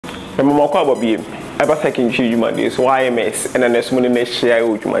mama kwa bobi eba second jumadi so IMS and then small na share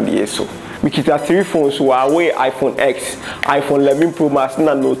jumadi so we kita 3 phones wa we iPhone X, iPhone 11 Pro Max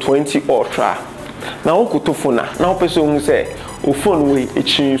na no 20 Ultra na okoto phone na opeso hu say o phone we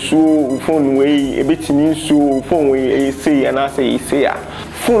echinsu o phone we ebetimi nsu o phone we say and I say say a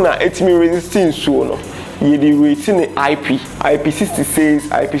phone na etimi resisting so no ye the rating IP66,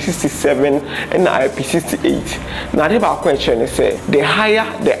 IP67 and IP68 na dey ba question say the higher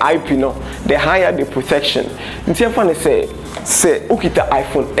the IP no the higher the protection ntia fa ne say okita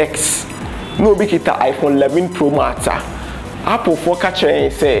iPhone X no be kita iPhone 11 Pro Max Apple for catch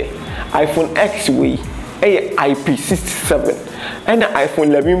say iPhone X we IP67 and iPhone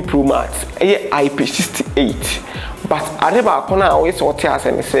 11 Pro Max IP68 but I never can always sort as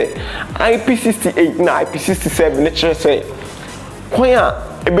and say IP68 na IP67 nature say kwanya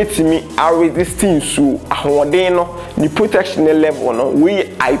ebetimi are resisting so ahoden no the protection level no we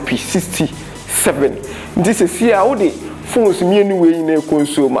IP67 this is here how the phones me anyway na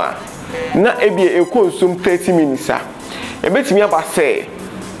consume na ebia e consume 30 minutes ebetimi aba say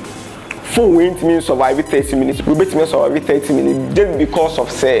phone won't mean survive 30 minutes we bet me survive 30 minutes just because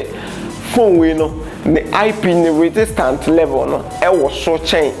of say phone we no the IP the resistant level no e was so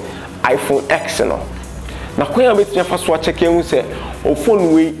chain iPhone X no na kwanya bet me fa so check em say o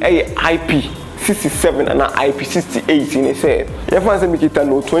phone we IP67 and IP68 in say you fancy me kita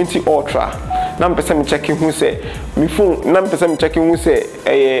no 20 Ultra na mpesa me checking who say me phone na mpesa me checking who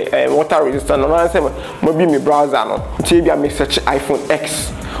say water resistant na say mo bi me browser no nti bia me search iPhone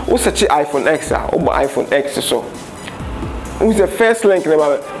X o search iPhone X o bo iPhone X so who's the first link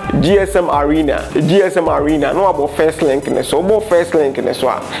about GSM Arena no about first link ne so about first link ne so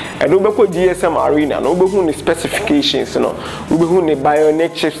and we go GSM Arena no we go the specifications no we go the Bionic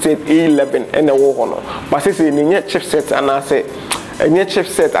chipset A11 and the wo no but say the chipset and I say any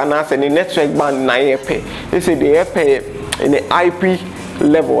chipset and I say the network band na pay they say the pay in the IP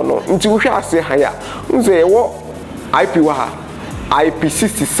level no until we shall say higher we say what IP wa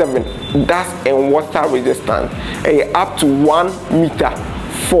IP67 that's and water resistant up to 1 meter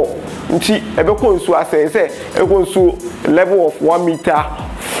 4 nti ebe ko nsu ase say e ko nsu level of 1 meter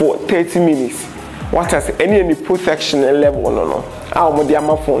for 30 minutes what has any protection level no mo dia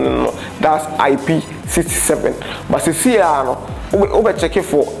ma phone no that's IP67 but see no we check it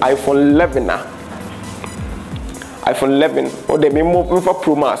for iPhone 11 na iPhone 11 or the me for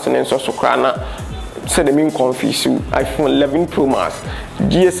Pro Max and so krana said the main confuse iPhone 11 Pro Max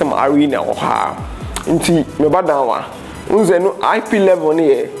GSM Arena or ha nti me badawa unze no IP level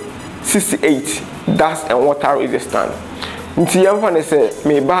ne 68 dust and water resistant nti yamfa ne say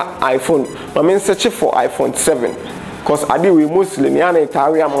me ba iPhone ma me search for iPhone 7 cause ade we muslim ya na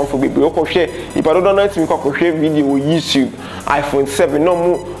itari am for bebe okohwe ipadodo na timi kokohwe video on YouTube iPhone 7 no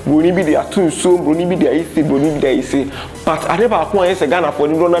mu broni bi dia tunso broni bi dia isi broni bi dia isi but ade ba ko an say Ghana for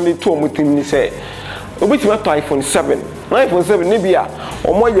do na me to omutim ni say obitima to iPhone 7 na iPhone 7 ne bia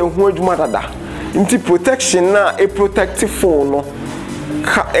omo ye hu adwuma dada nti protection na a protective phone no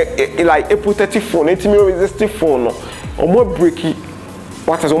like a protective phone intimi resistive phone no omo breaki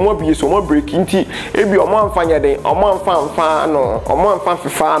what is omo bi so omo breaki nti ebi omo amfanya den omo amfa no omo amfa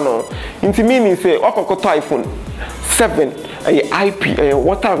fifa no nti meaning say okokoto iPhone 7 IP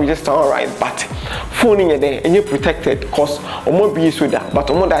water resistant alright but phone in there and you protected cause omo bi so that but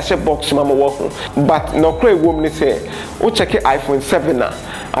omo da share box mama work but no cray woman say o check iPhone 7 na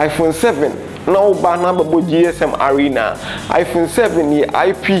iPhone 7 now ba na babo GSM Arena iPhone 7 ye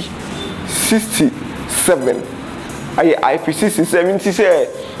IP67 IP67 say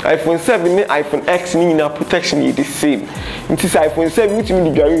iPhone 7 ni iPhone X ni na protection is the same nti say iPhone 7 utimi di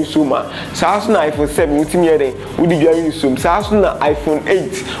biare so ma sa so na iPhone 7 utimi ye den udi biare so sa so na iPhone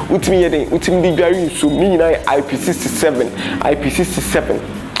 8 utimi ye den utimi di biare so ni na IP67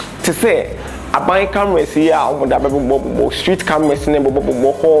 to say aban cameras here omo da bebo street cameras ne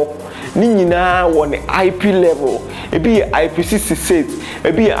bebo ho ni nyina won IP level ebi IP66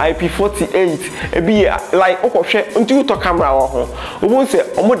 ebi IP48 ebi like okohwe nti uto camera wo ho obo say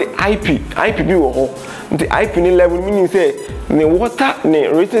omo the IP bi wo ho nti IP ni level meaning say ne water ne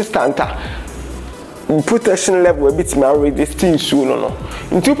resistant protection level ebi ti ma resisting so no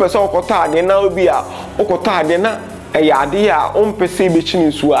nti person okota ade na obi a okota ade na eya ade a ompese be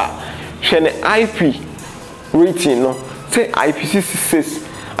chini so a hwe ne IP rating no say IP66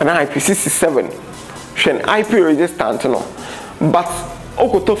 and IP67 shen IP resistant no but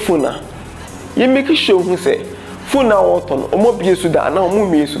okoto phone na you make sure who say phone na woton omo bie su da na omo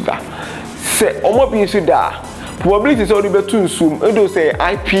mie su da say omo bie su da probability say odi betu nsum edo say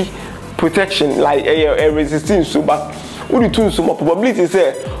IP protection like a resisting so but Udi to nsuo probability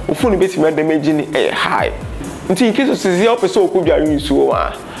say o phone be timi damage ni high. Nti in case of say o person ko dware nsuo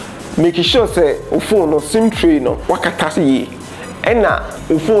a make sure say o phone no sim tray no wakata ye. Ena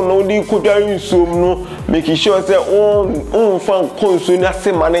o phone no di ko dware nsuo no make sure say on fan konsuo na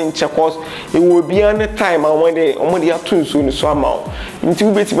se ma na nche cause e wo bia ne time and when they omo dey ato nsuo no so ama nti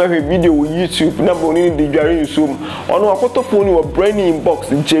we betima hwe video on YouTube na bo ni dey dware nsuo ono akoto phone wo brand new box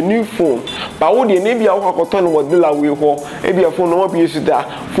genuine phone ba wo dey na bia wo akoto no wo dela we ho e bia phone no wo bia suda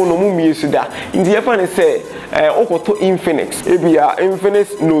phone no mu mi suda nti ye fa ne say okoto Infinix e bia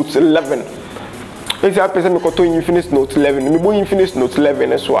Infinix Note 11 if you person me koto Infinix Note 11 me bo Infinix Note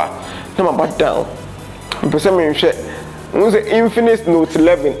 11 so a na ma back down person me hwe unse Infinix Note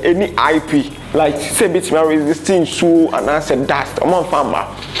 11 any IP like say bit me resisting so and answer dust o famba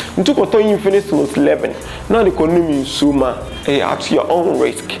ntu koto Infinix Note 11 now the economy suma at your own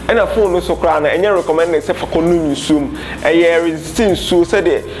risk and a phone no so kra na enye recommend say for economy sum resisting so say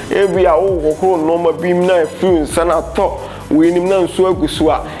the e bia wo ko normal beam na phone sana to we nim na nso agusu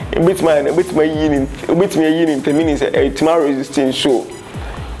a ebetima yi ni termini say etima resisting so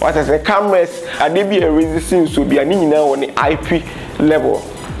what I say cameras ade bi resisting so bia ni nyina won IP level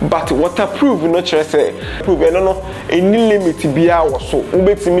but waterproof no chere say proof no any limit bia wo so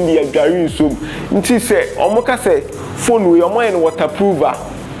ubetimi di adware nso nti say omoka say phone we omo en waterproof a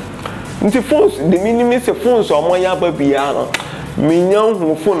nti phones the minimum say phones omo ya ba bia no minyan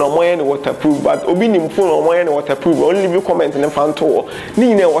hu phone omo ya waterproof but obi nim phone omo ya waterproof only leave comment in fanto ni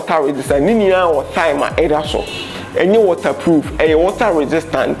nyina water resistant ni nyina wo time a either so enye waterproof water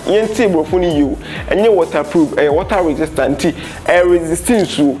resistant yenti brofo ni you enye waterproof water resistant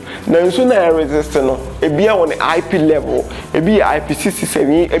resistance na nso na resistant no ebia won IP level ebia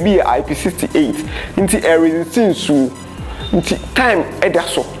IP67 ebia IP68 nti resistance nti time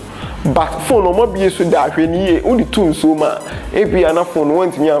so but phone no be so da hweni e odi tun so ma ebia na phone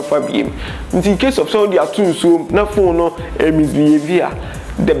want me amfa biem nti in case of so di atun so na phone no misbehavior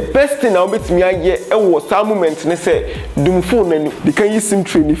the best thing now bet me aye e wo some moment ne say dum phone na di kan yisim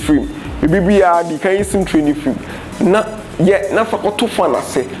training free bibia di kan yisim training free na ye na fakoto phone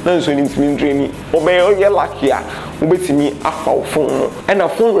ase na nso ni ntimi training obey ye lucky a obetimi afa phone no e na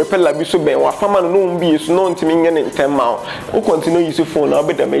phone repeller bi so ben wa fama no bi so no ntimi nye ne ntema o continue use phone na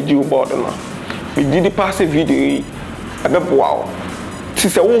obeda meji board no we did pass video abeboa ti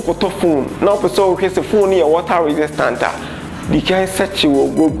se won koto phone na opeso hwe se phone ye water resistant the can search you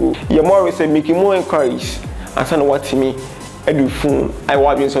Google your more say making more inquiries and send what to me edu phone I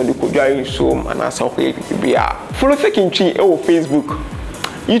wa bi so the kodware so and asa ko bia follow taking tree e Facebook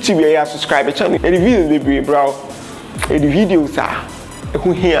YouTube ya subscribe channel e video dey be bro e videos a e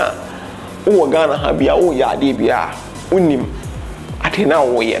hu hia o Ghana ha bia o ya de bia unim ate na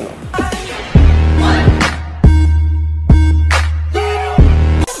wo ye no